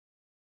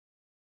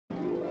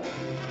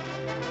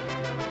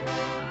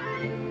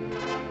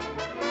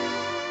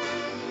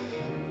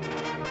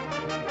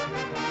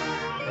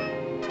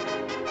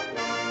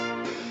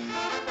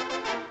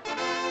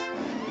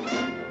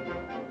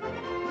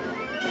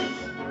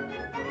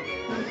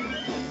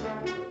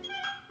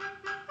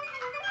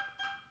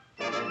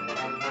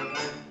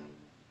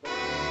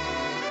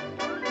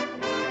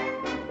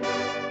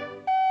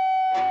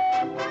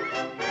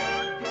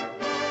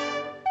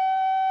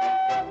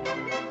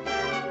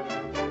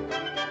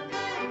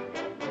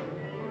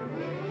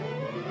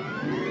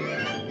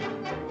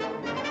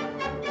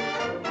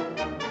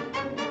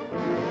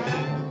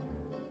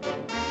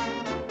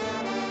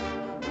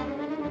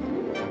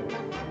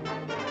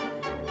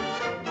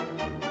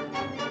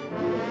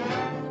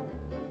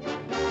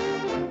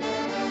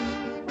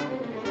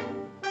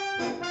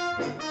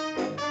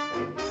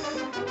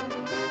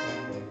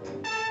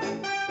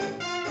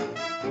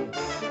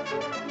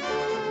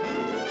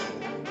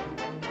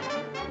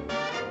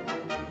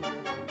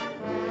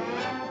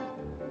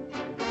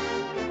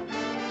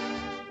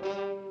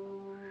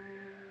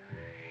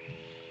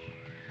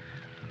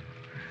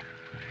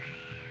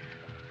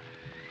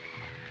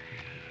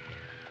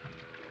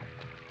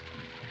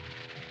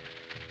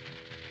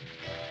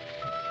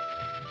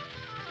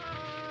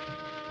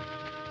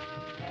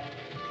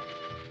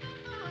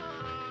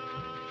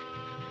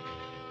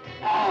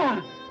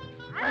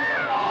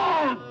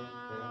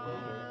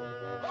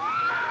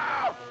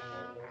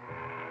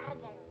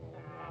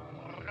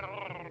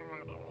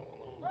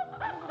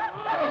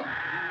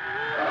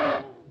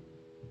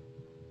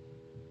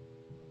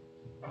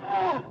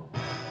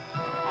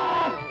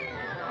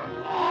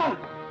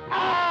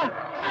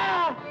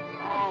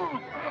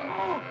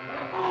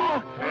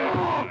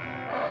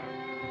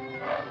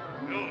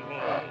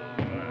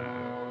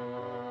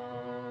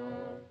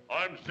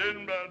I'm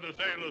Sindbad the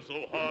sailor,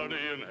 so hardy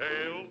and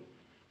hale.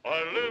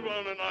 I live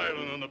on an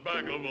island on the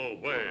back of a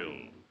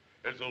whale.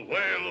 It's a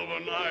whale of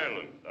an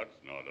island. That's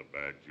not a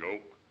bad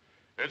joke.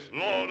 Its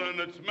lord and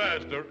its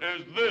master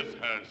is this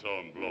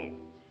handsome bloke.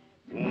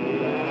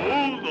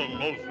 Oh, the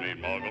most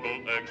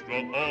remarkable,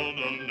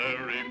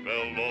 extraordinary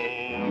fellow.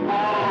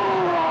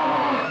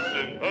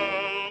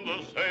 Sindbad the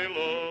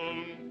sailor.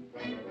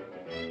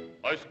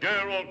 I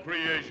scare all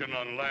creation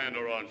on land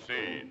or on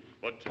sea.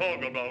 But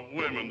talk about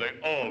women, they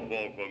all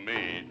fall for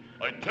me.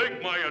 I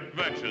take my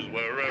adventures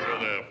wherever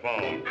they're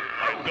found.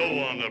 I don't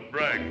want to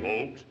brag,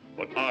 folks,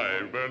 but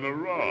I've been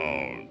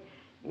around.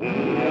 Oh,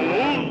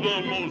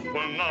 the most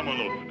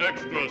phenomenal,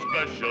 extra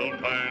special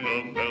kind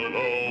of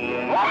fellow.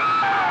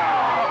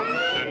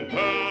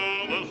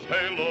 Sindbad the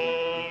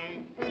sailor.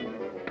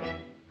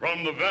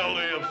 From the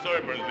Valley of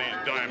Serpents, these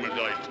diamonds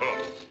I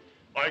took.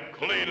 I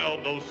clean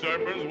out those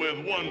serpents with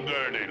one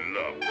dirty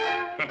look.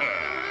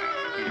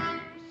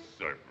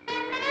 Serpents.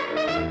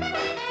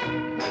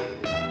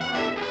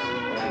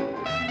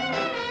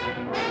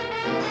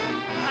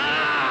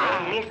 Oh,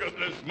 look at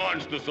this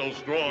monster so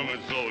strong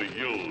and so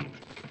huge.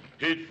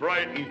 He'd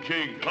frighten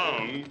King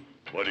Kong,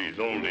 but he's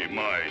only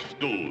my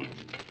stooge.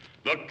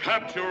 The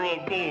capture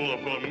of Bula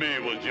for me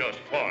was just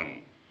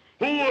fun.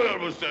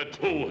 Whoever said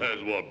two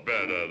heads were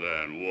better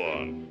than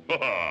one? Ha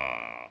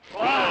ha!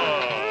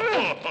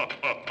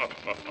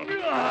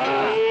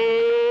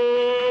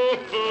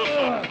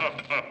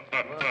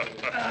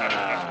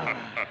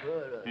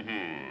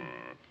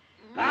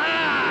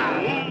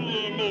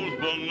 The most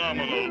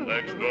phenomenal,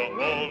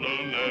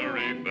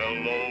 extraordinary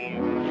fellow.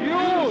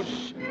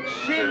 Use,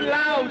 Sin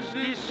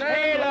Lousy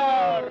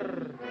Sailor!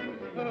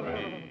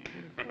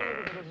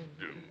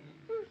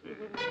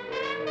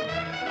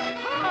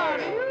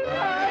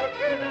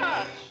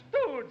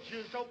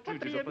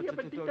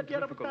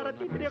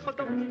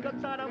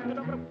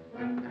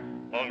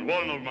 On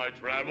one of my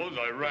travels,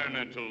 I ran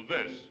into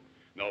this.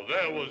 Now,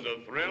 there was a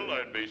thrill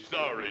I'd be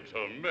sorry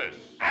to miss.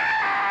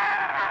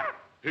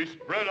 He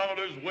spread out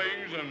his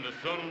wings and the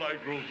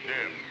sunlight grew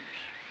dim.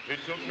 He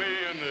took me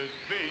in his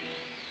feet,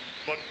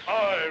 but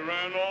I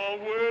ran off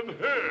with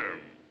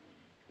him.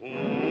 Oh,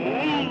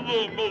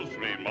 the most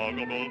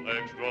remarkable,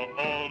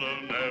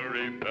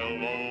 extraordinary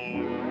fellow.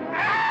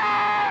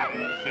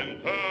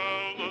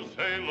 Sindbad the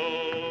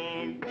sailor.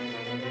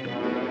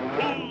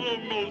 Oh, the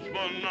most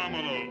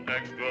phenomenal,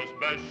 extra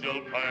special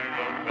kind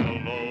of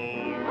fellow.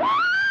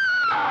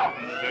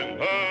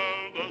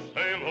 Sindbad the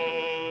sailor.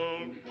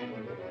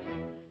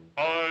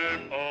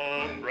 I'm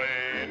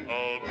afraid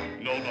of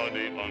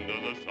nobody under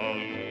the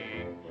sun.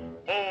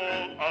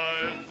 All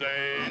I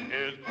say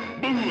is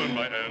boo and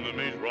my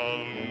enemies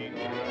run.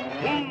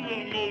 Who's the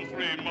most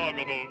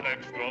remarkable,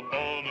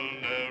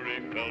 extraordinary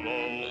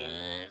fellow?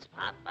 It's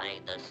Popeye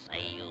the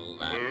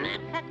Sailor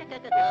Man.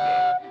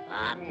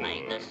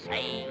 Popeye the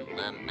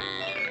Sailor Man.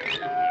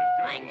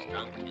 I'm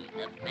strong to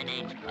the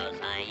finish, 'cause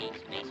I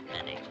eat me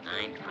spinach.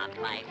 I'm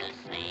Popeye the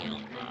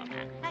Sailor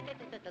Man.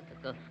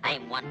 I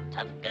want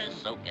tough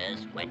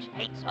gazookas, which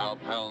hates all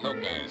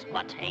palookas,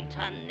 but hate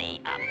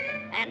honey up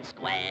and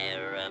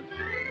square.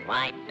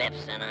 I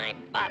biffs and I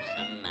bops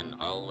them and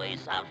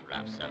always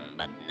outroughs them,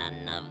 but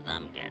none of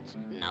them gets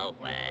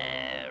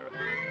nowhere.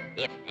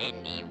 If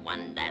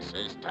anyone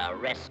dashes to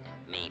risk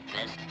me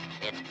fist,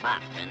 it's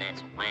pop and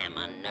it's wham,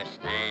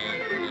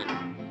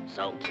 understand?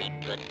 So keep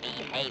good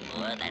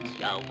behavior, that's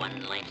your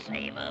one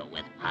lifesaver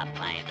with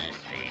Popeye the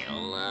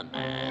Sailor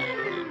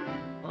Man.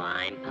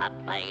 I'm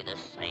Popeye the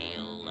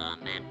Sailor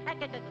Man.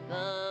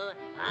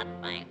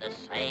 Popeye the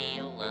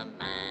Sailor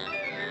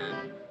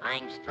Man.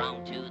 I'm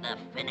strong to the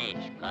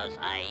finish, 'cause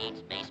I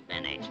eat me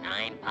spinach.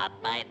 I'm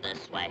Popeye the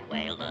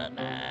Sailor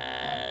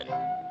Man.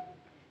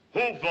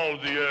 Who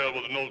fills the air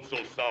with a note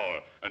so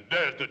sour and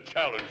dares to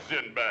challenge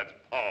Sindbad's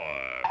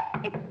power?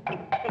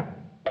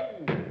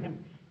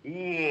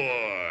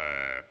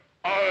 Why,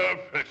 I'll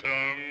fix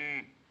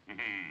him.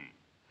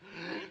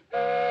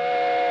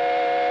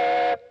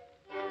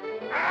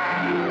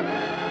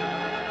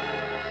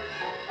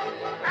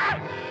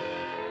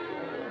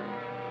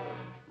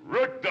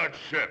 Wreck that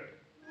ship.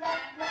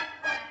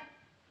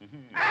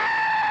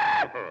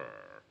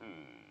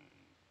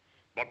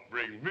 But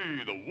bring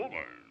me the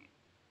woman.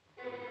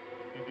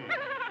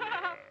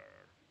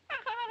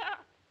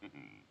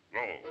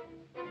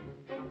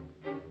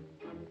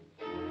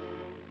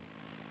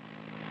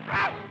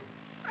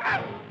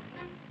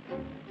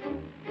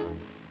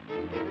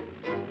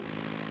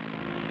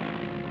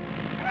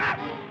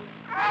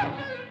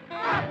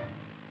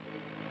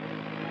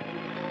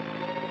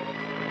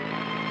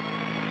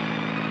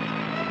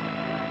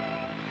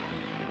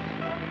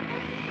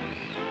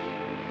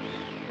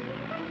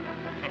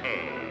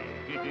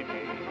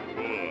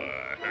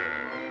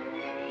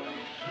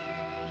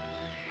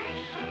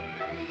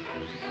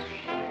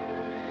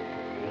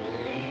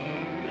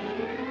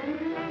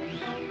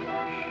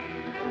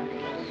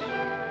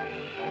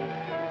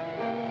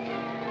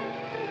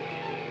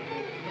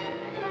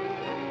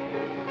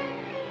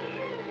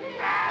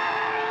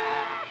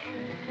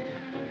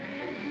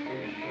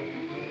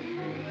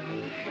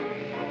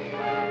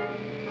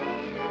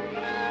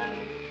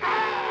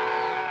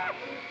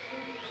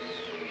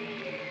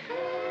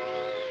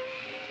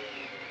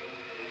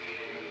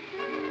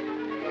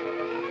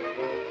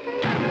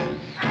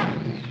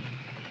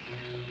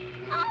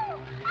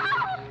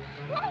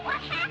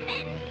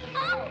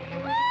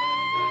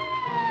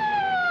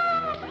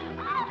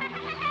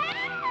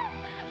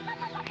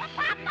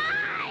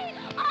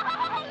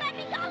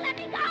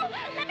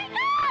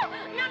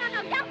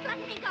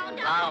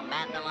 Oh,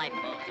 man, the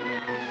lifeboats.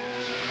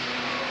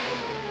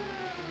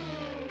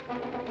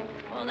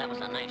 Oh, that was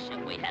a nice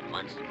ship we had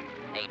once.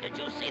 Hey, did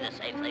you see the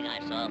same thing I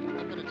saw?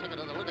 I'm gonna take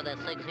another look at that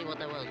thing, see what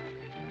that was.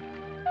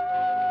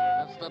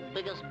 That's the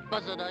biggest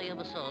buzzard I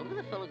ever saw. Look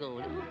at the fellow go.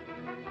 Oh,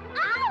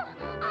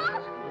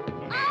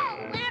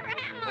 where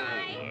am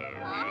I?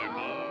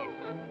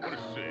 What is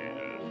it,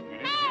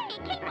 sweetie? Hey,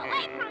 keep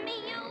away from me,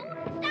 you!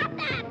 Stop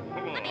that!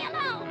 Let me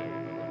alone!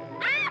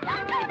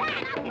 Don't do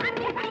that! I'll punch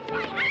you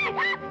right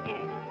away!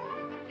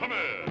 Come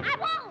here. I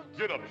won't!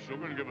 Get up,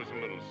 sugar, and give us a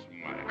little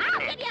smack. I'll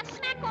give you a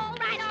smack all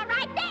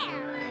right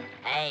there!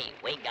 Hey,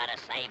 we gotta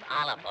save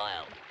olive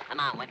oil. Come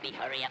on, Wimpy,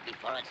 hurry up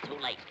before it's too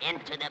late.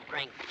 Into the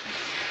brink.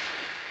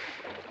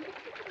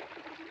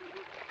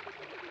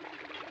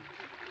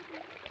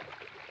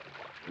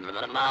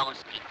 Mo,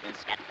 skeet and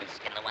scat and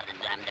skin the one and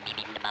dam the beam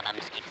the bum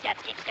skeet scat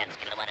skeet scan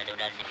skin the one and do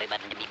the bum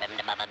the beam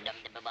the bum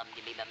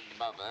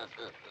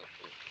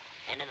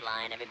end of the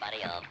line,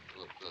 everybody up.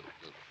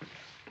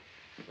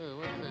 Oh,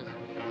 what's this?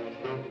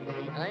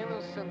 The Isle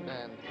of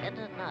Sindbad.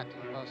 Enter not,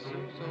 or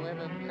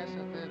whosoever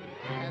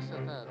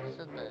passeth out.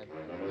 Sindbad.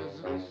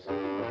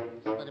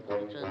 Somebody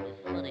put me trying to be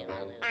funny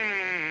around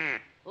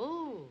here.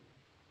 Oh,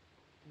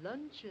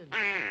 luncheon.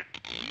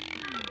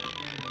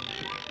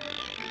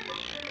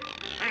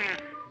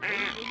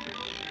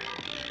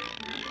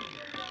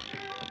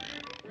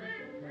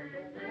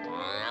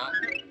 Well,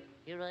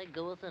 here I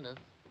go within it.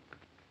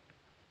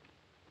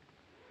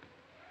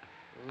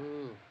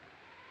 Ooh,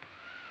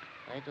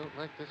 I don't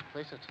like this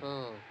place at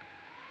all.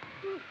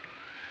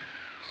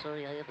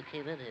 Sorry I ever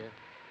came in here.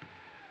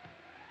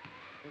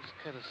 It's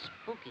kind of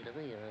spooky to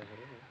me around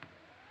here.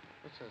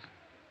 What's this?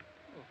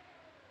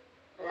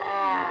 Oh.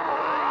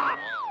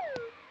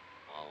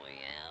 Oh,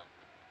 yeah.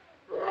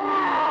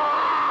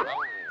 Oh.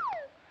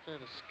 Trying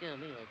to scare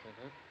me like that,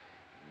 huh?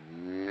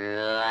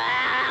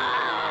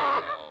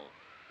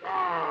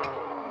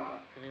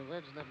 Can you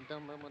imagine that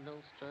dumb mama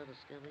nose trying to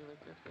scare me like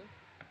that, huh?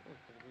 Oh,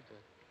 can you beat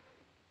that?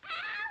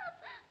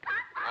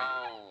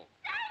 Oh.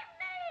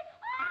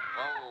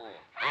 Oh,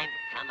 I'm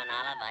coming,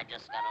 Olive. I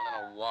just got a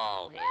little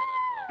wall here.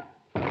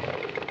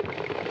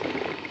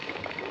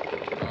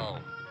 Oh.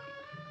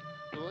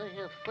 Do I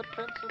hear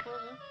footprints or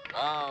something?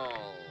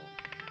 Oh.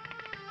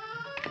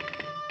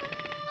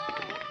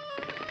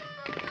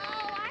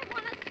 I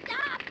want to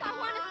stop! I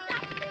want to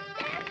stop this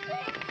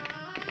dancing!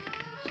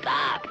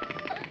 Stop!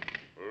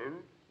 Huh?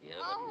 You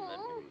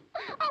Oh,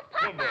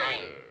 Come Popeye!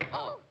 here.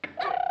 Oh,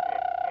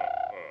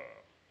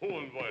 Who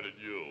invited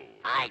you?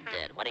 I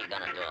did. What are you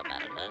gonna do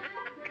about it, huh?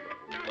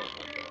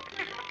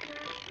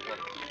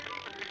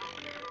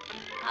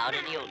 How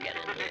did you get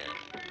in here?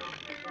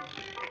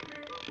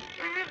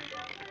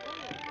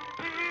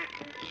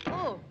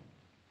 Oh,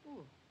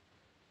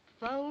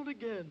 fouled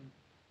again.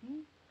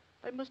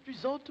 I must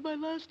resort to my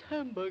last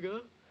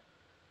hamburger.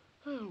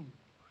 Oh.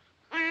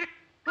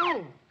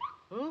 Oh.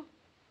 Huh?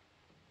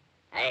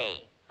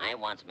 Hey, I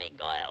wants me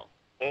Goyle.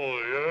 Oh,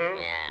 yeah?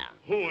 Yeah.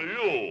 Who are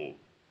you?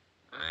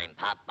 I'm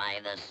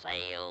Popeye the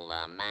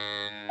Sailor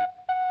Man.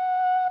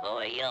 Who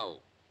are you?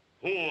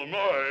 Who am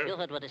I? You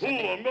heard what I Who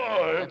said. am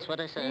I? That's what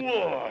I said.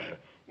 Why?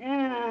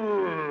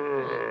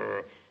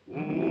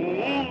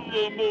 Who's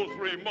the most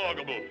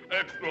remarkable,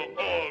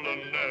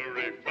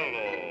 extraordinary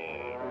fellow?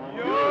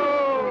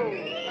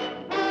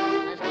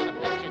 Nice little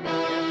picture,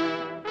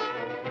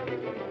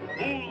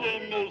 Who's the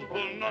most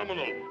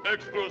phenomenal,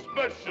 extra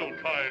special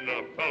kind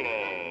of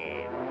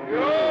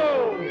fellow?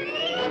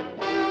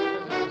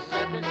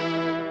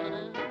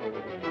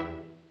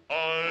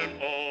 I'm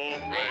all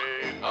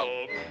made up,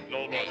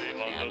 nobody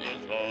under the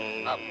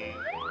sun.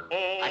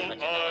 All I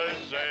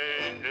say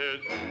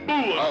is, boo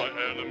when my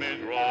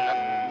enemies run.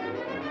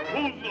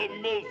 Who's the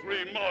most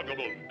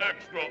remarkable,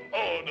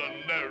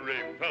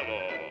 extraordinary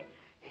fellow?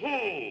 Who?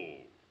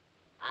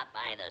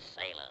 Popeye the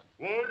Sailor.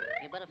 What?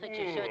 You better fix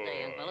your shirt there,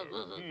 young fella.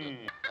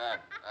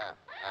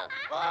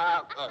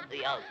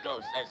 The old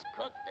goose has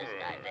cooked this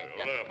guy.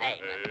 Hey,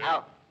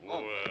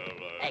 Well,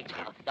 hey,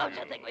 don't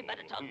you think we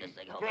better talk this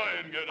thing over? try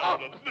and get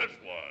out of this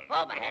one.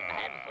 Oh, my head,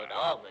 foot.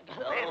 Oh.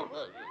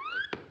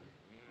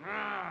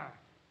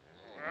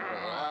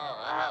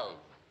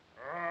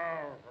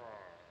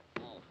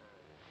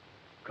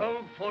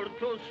 Comfort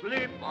to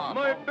sleep, Oh.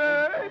 my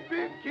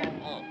baby kid,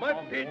 my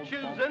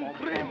peaches and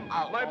cream,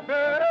 my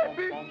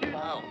baby kid.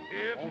 Oh.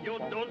 If you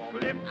don't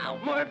sleep, Ow.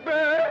 my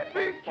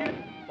baby kid,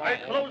 I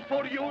close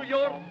for you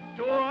your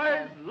two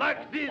eyes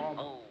like this.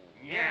 Oh.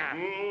 Yeah.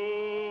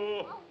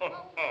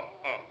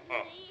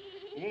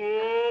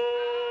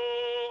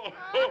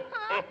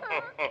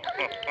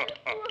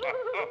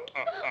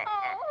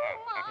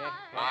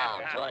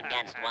 Oh, 2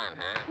 against 1,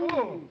 huh?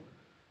 Oh.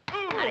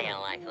 How do you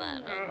like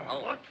that?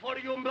 Oh. What for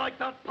you like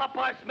that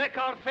Popeye smack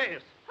our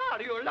face? How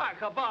do you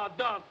like about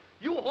that?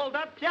 You hold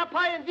that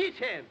Popeye in this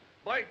hand.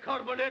 By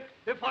carbonate,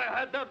 if I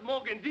had that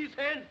mug in this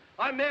hand,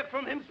 I make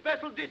from him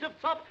special dish of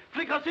chop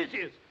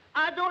fricassees.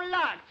 I don't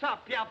like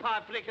chop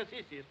Popeye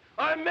fricassees.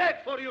 I make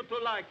for you to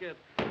like it.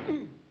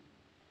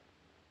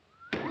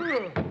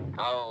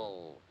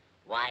 Oh,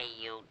 why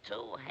you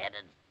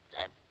two-headed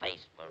that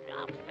face for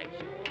I'll fix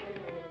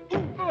you.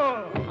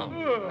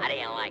 Oh, how do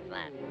you like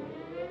that?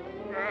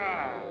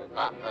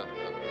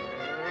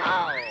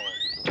 Oh.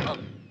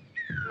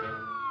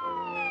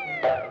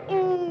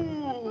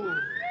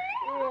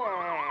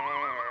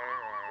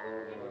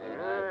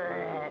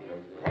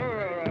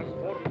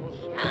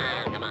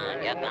 Come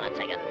on, you're gonna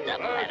take a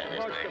double header this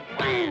time.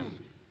 Wham!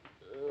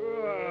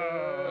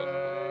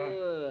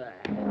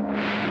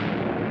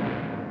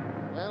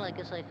 Well, I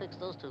guess I fixed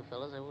those two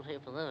fellas. I won't hear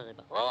from them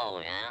anymore.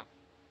 Oh, yeah?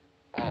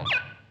 Oh.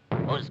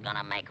 Who's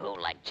gonna make who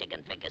like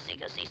chicken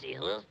fica-sika-sisi,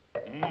 huh?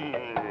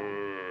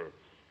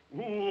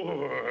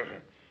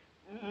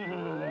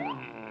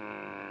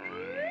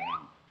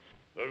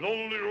 There's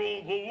only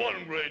room for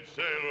one great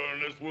sailor in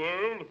this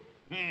world.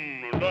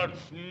 And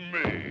that's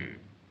me.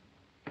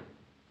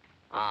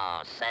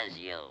 Oh, says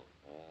you.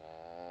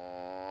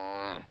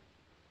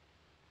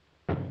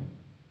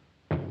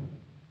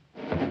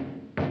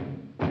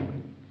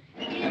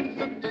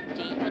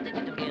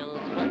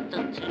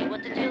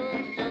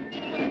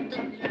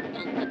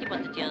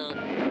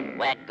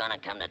 We're gonna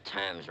come to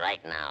terms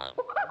right now.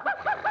 Oh,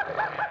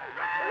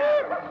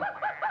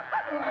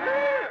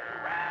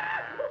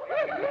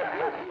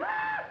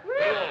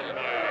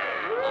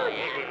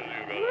 yeah?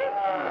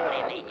 What do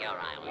you mean, your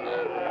island?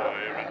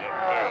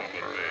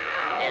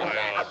 Is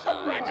that so?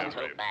 That's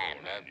too bad,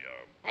 huh?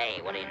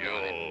 Hey, what are you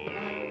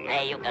doing?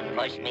 Hey, you can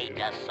push me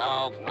just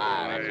so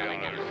far. That's all I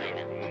gotta say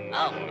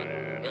now.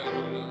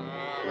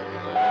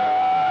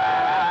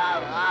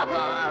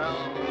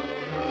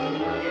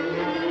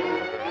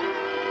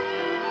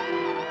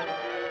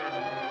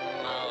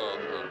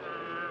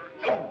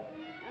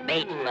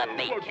 Beat for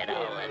beat, kiddo.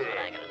 That's what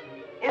I gotta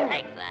say.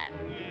 Take that.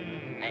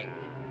 Hey.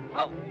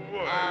 Oh.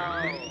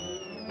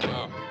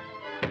 Oh.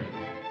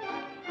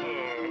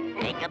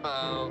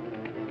 Peekaboo.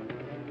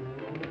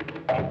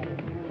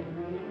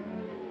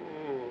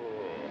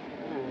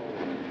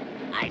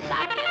 I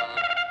sock you.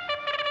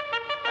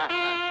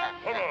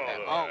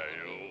 Oh.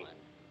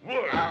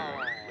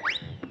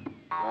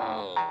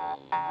 Oh.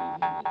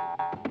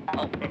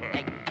 Oh.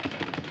 Hey.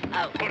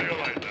 Oh. What do you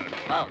like that?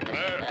 Oh.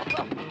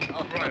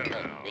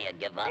 Do you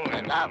give up?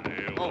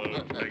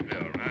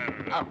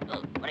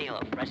 What are you,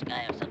 a fresh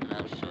guy or something?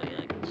 I'll show you.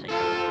 I can see.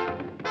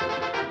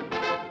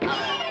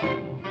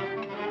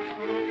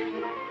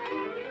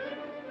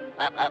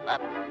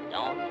 Up.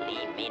 Don't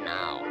leave me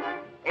now.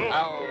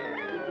 Oh.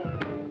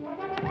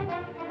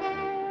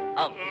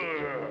 Oh.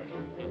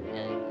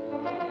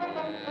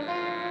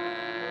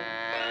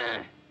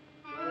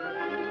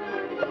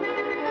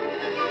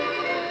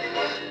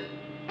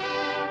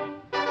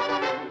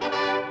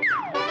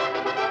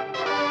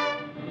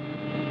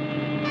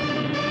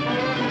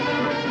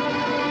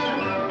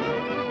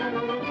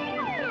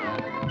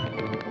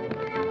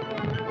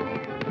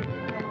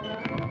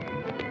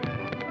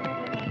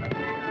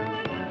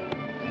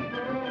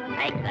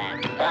 Take that.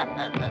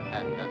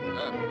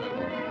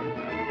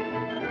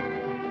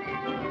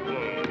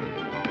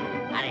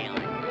 How do you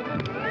like that?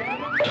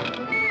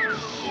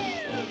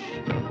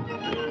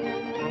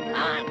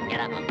 Come on, get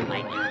up and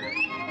fight me.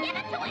 Give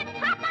it to him,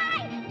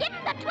 Popeye! Give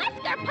him the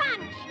Twister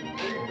Punch!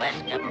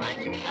 Whisker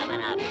punch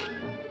coming up.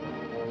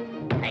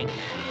 Take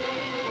that.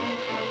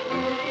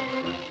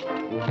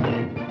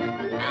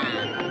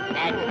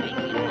 That's sweet.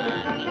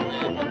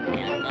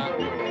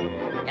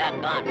 You're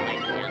gone,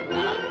 places, young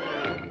fella.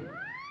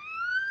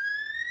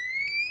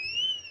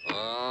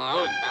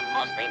 Who's the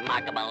most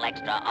remarkable,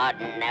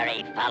 extraordinary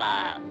fella?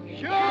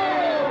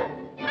 Sure!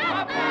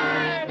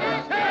 Popeye!